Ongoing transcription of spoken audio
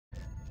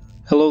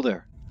Hello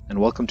there, and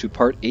welcome to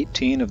part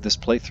 18 of this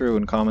playthrough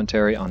and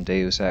commentary on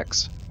Deus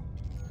Ex.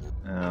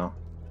 Oh.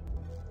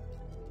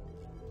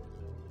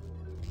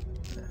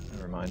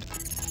 Never mind.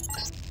 Look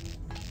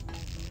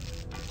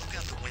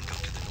out the window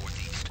to the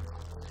northeast.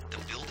 The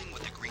building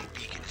with the green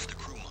beacon is the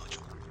crew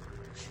module.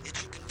 It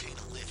should contain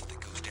a lift that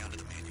goes down to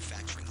the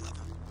manufacturing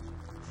level.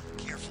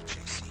 Careful,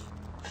 JC.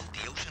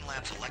 The Ocean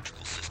Lab's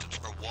electrical systems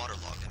are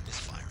waterlogged and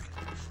misfiring.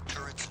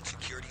 Turrets and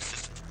security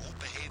systems won't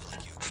behave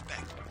like you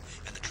expect,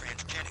 and the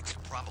transgenics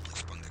have probably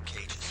sprung their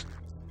cages.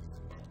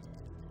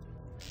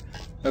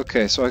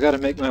 Okay, so I gotta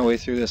make my way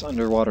through this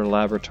underwater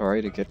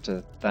laboratory to get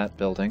to that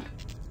building.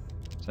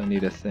 So I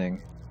need a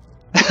thing.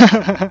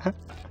 This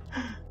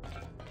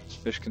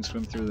fish can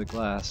swim through the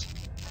glass.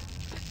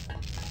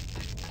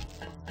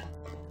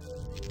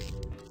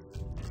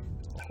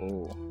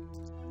 Oh,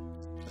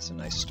 that's a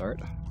nice start.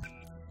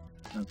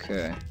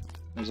 Okay,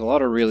 there's a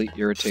lot of really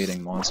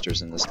irritating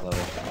monsters in this level.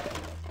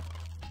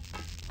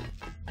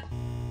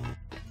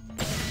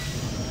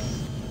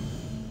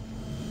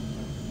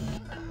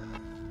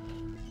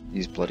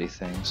 These bloody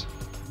things.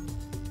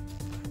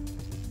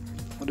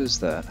 What is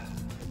that?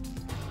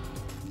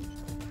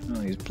 Oh,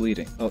 he's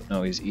bleeding. Oh,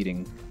 no, he's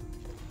eating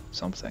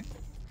something.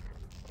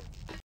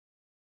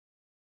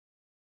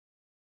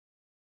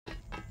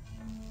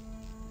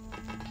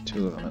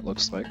 Two of them, it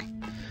looks like.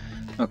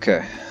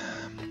 Okay.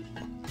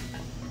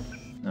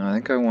 Now I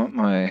think I want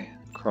my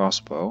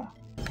crossbow.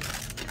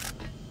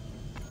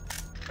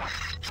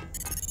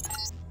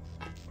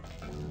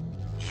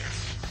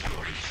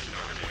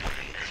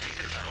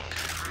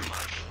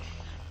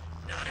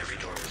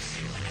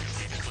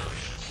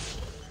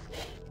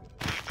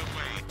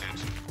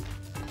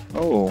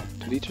 Oh,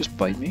 did he just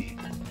bite me?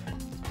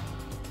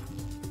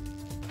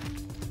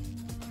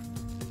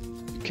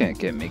 You can't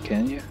get me,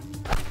 can you?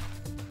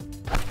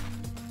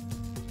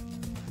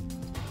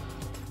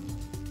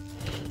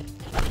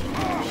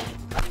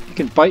 You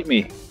can bite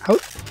me!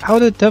 How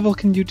the devil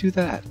can you do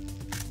that?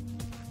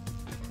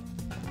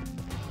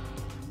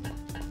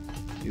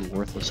 You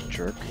worthless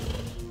jerk.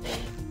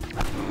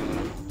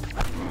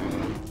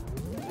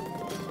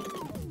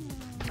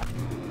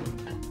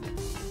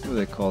 What do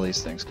they call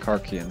these things?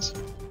 Karkians.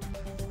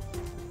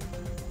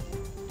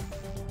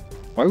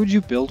 Why would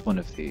you build one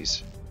of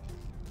these?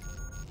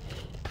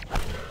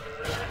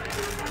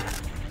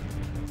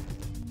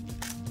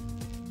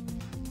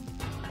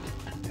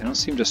 They don't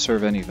seem to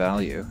serve any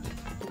value.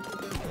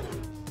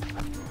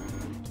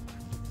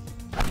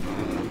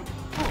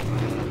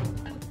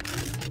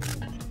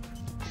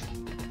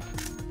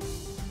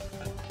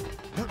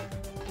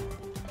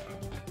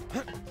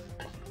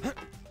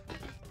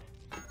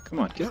 Come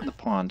on, get in the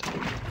pond.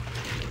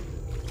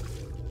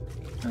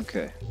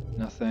 Okay,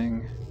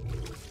 nothing.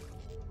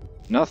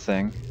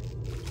 Nothing.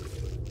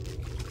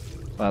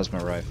 Plasma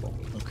rifle.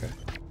 Okay.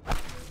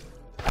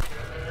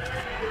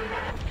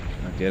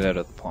 Now get out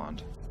of the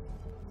pond.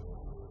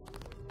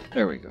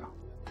 There we go.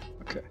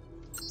 Okay.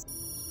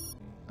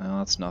 Well,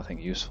 that's nothing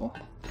useful.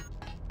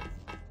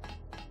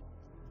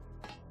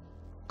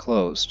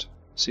 Closed.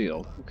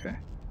 Sealed. Okay.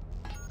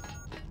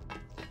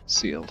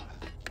 Sealed.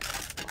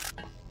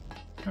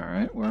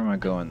 Alright, where am I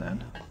going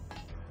then?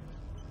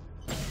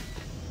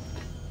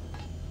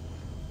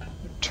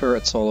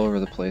 Turrets all over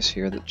the place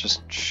here that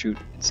just shoot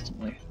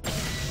instantly.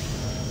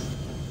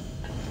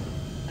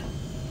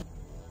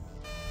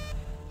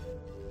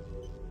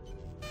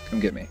 Come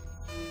get me.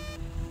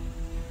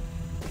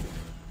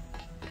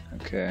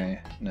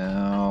 Okay,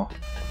 now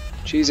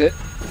cheese it.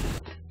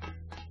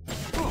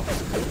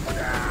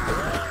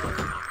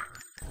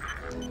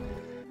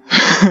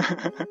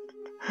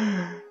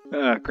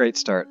 Great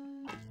start.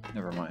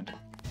 Never mind.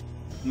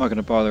 I'm not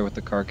gonna bother with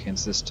the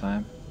Karkians this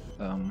time.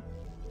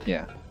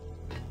 Yeah.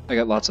 I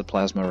got lots of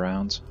plasma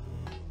rounds.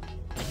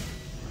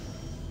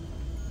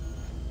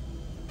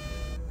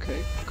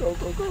 Okay, go,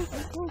 go, go,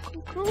 go,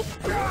 go, go, go.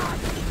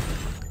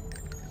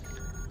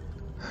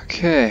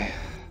 Okay.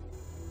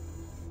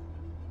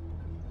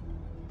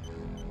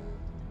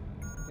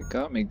 It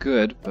got me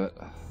good, but...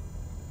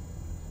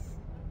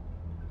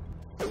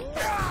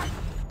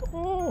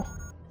 Oh!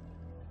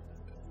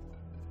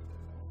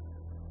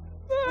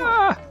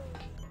 Ah!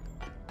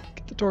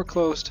 Get the door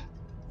closed.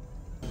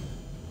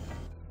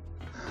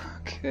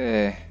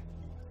 Okay.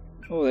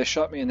 Oh, they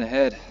shot me in the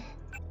head.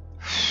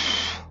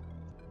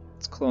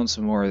 Let's clone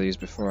some more of these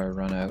before I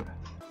run out.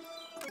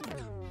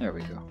 There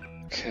we go.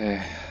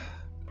 Okay.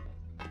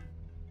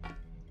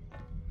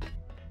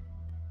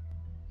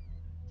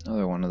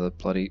 Another one of the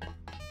bloody...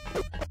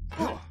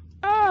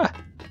 Ah!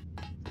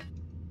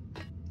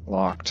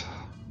 Locked.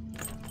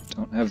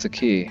 Don't have the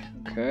key.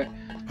 Okay.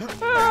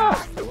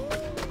 Ah!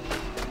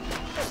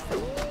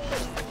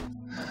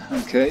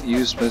 Okay,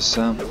 use this,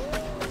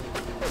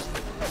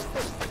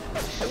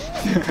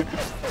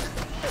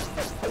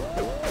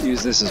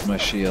 use this as my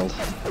shield.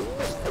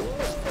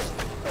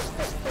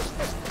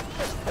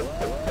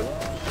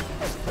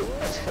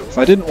 If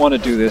I didn't want to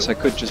do this, I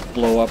could just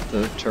blow up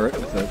the turret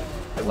with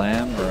a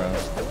lamb or a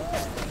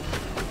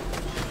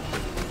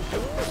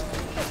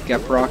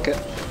Gep rocket.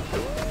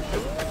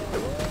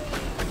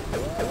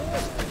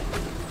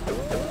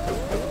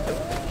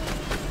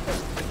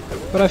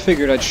 But I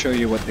figured I'd show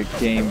you what the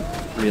game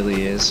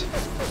really is.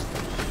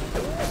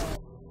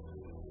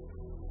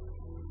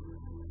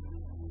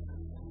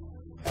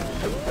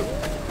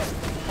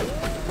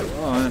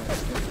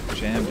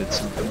 Jammed at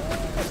something.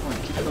 Come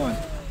on, keep going.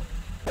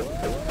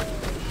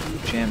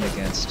 Jammed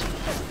against.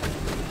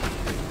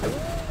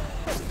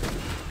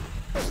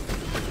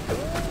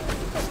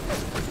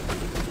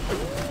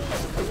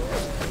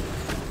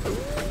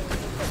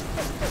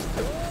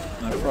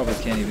 I probably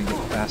can't even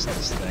get past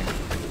this thing.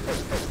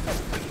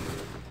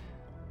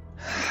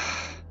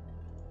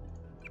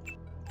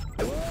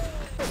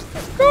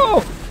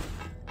 Go!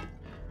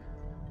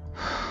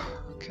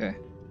 Okay.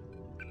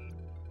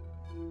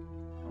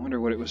 I wonder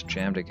what it was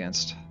jammed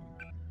against.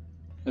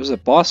 There's a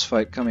boss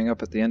fight coming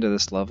up at the end of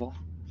this level.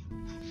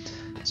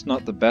 It's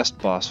not the best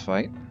boss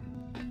fight.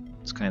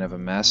 It's kind of a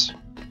mess.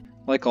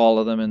 Like all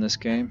of them in this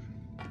game.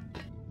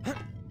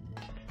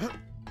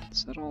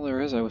 Is that all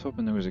there is? I was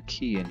hoping there was a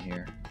key in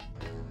here.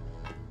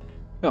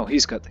 No,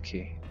 he's got the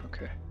key.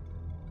 Okay.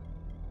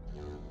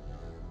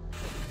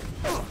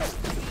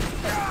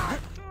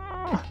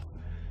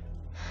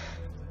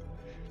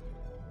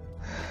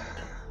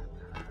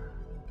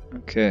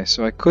 Okay,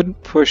 so I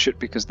couldn't push it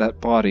because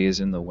that body is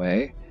in the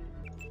way.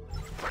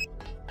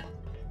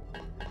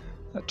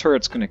 That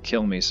turret's gonna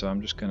kill me, so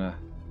I'm just gonna...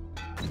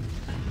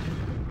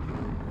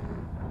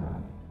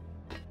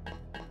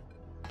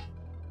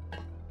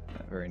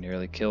 That very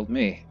nearly killed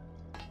me.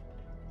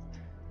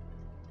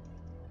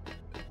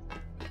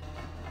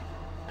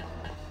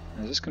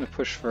 Is this gonna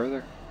push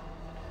further?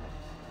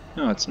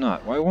 No, it's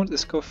not. Why won't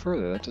this go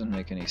further? That doesn't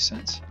make any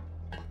sense.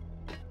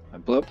 I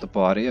blew up the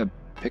body, I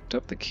picked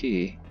up the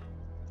key.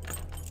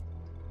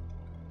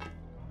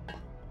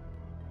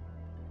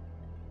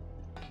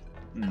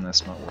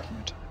 That's not worth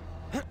my time.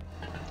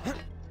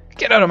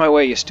 Get out of my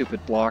way, you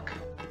stupid block!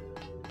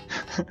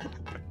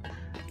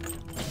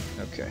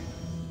 Okay.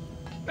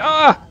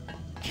 Ah!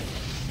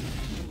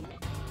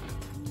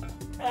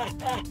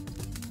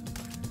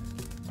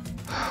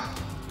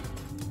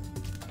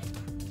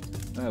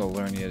 That'll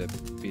learn you to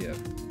be a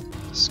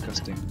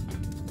disgusting...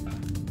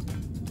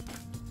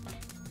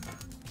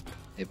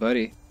 Hey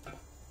buddy.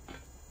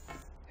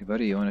 Hey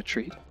buddy, you want a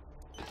treat?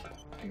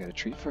 I got a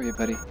treat for you,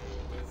 buddy.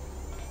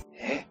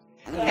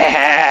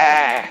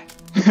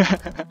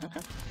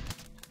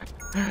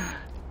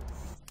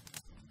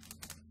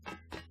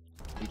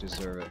 You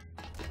deserve it.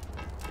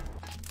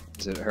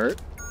 Does it hurt?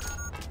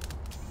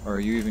 Or are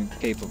you even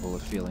capable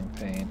of feeling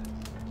pain?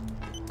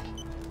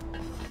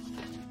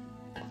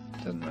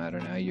 Doesn't matter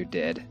now, you're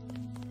dead.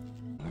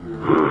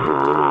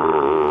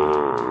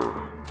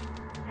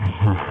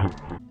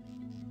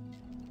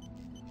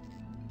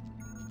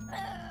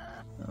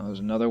 Oh, there's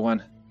another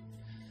one.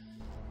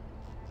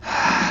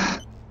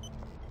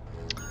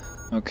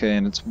 Okay,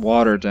 and it's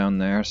water down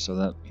there, so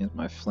that means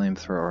my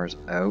flamethrower is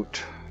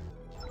out.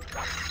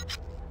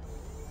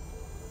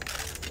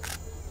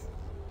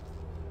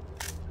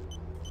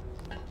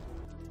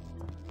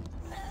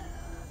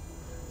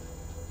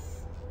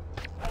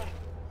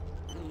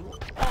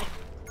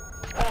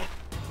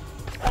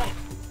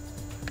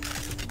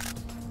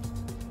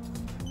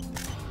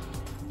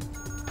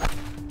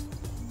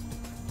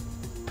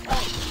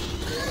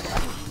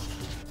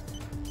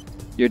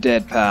 You're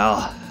dead,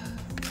 pal.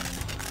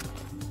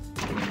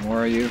 Any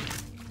more of you?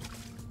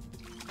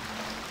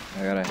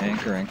 I got a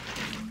hankering.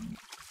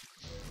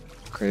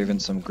 Craving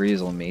some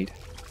greasel meat.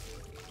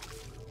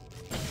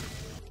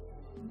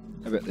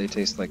 I bet they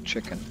taste like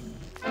chicken.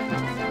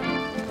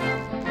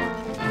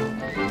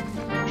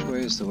 Which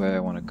way is the way I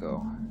want to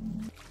go?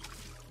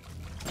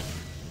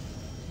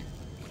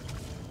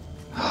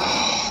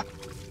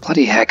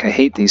 Bloody heck, I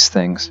hate these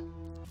things.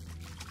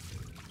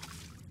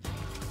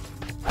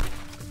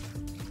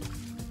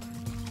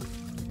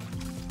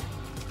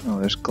 Oh,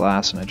 there's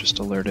glass and I just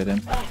alerted him.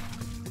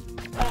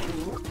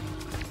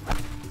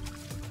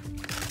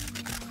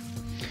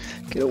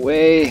 Get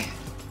away!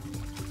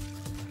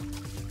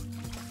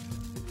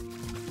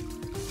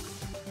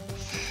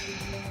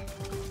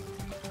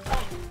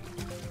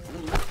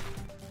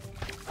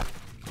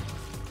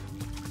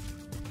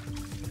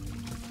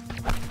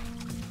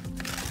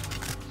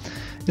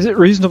 Is it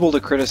reasonable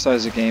to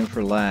criticize a game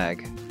for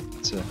lag?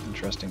 It's an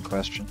interesting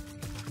question.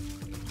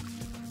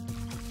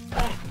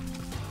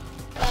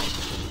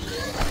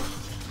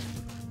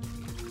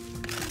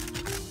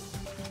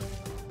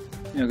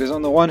 You know, because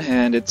on the one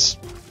hand, it's...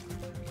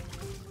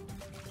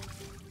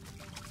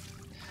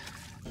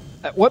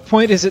 At what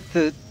point is it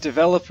the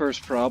developer's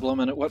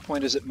problem, and at what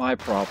point is it my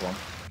problem?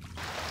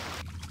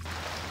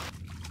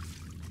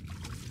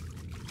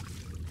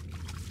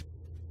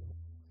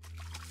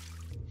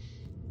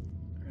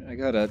 I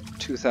got a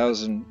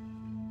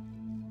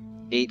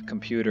 2008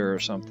 computer or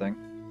something.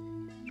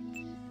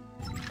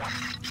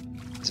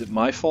 Is it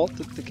my fault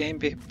that the game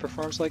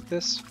performs like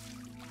this?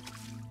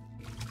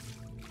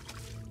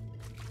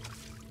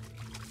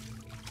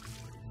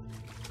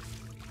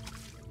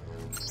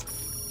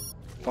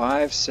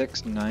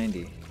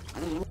 $5,690.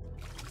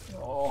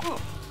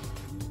 Oh.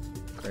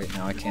 Great,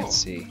 now I can't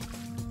see.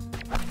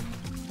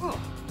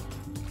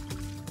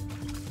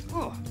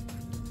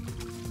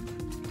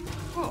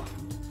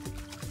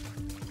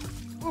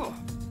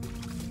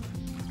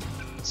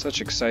 Such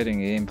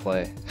exciting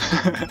gameplay.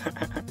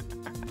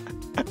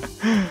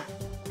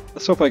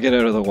 Let's hope I get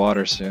out of the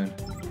water soon.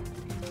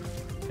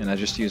 And I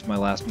just used my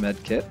last med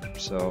kit,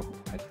 so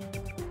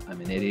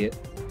I'm an idiot.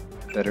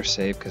 Better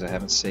save because I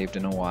haven't saved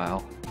in a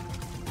while.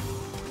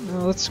 No,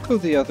 let's go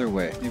the other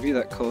way. Maybe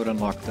that code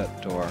unlocked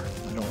that door.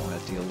 I don't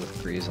want to deal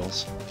with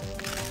greasels.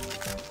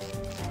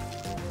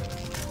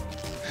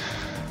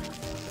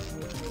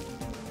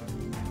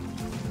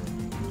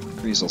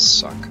 Greasels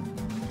suck.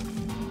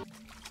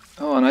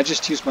 Oh, and I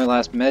just used my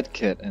last med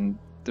kit, and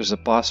there's a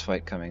boss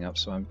fight coming up,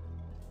 so I'm...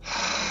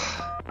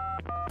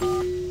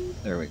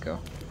 There we go.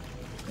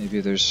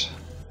 Maybe this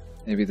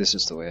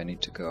is the way I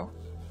need to go.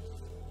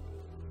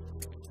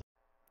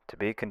 To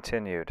be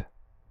continued.